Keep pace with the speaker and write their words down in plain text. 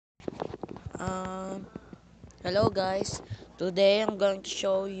Um, Hello guys. Today I'm going to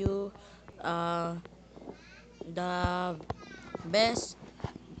show you uh, the best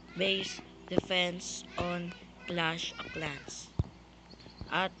base defense on Clash of Clans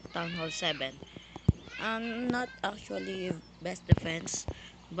at Town Hall 7. Not actually best defense,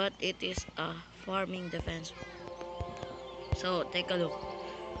 but it is a farming defense. So take a look.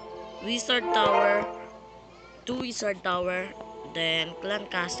 Wizard Tower, two Wizard Tower, then Clan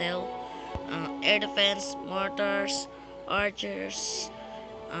Castle, air defense, mortars, archers,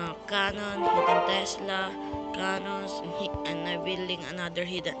 Canon, hidden Tesla, Canons, and I'm building another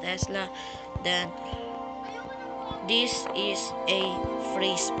hidden Tesla. Then this is a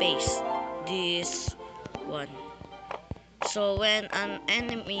free space. This one. So when an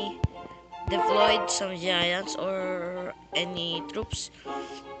enemy deployed some giants or any troops,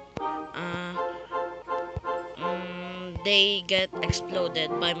 uh, they get exploded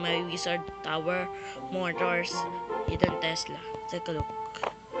by my wizard tower, mortars, hidden Tesla. Take a look.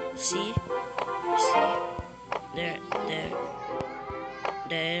 See? See? There, there,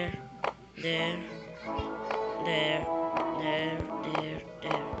 there, there, there, there.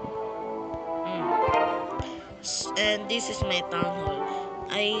 And this is my town hall.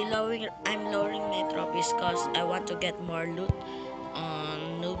 I'm lowering my trophies cause I want to get more loot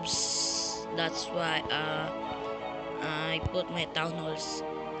on noobs. That's why I put my town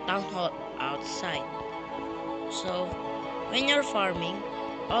hall outside. So when you're farming,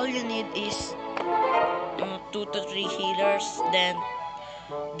 all you need is 2 to 3 healers, then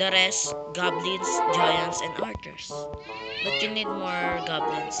the rest goblins, giants, and archers. But you need more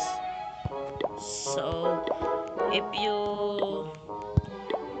goblins. So if you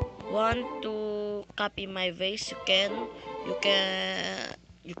want to copy my vase, you can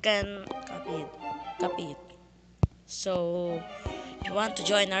you can copy it. So if you want to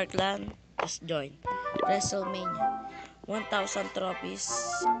join our clan, just join WrestleMania. 1000 trophies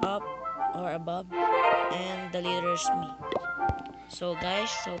up or above, and the leader is me. So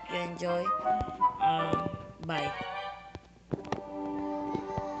guys, hope you enjoy. um bye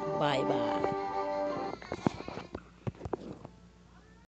bye.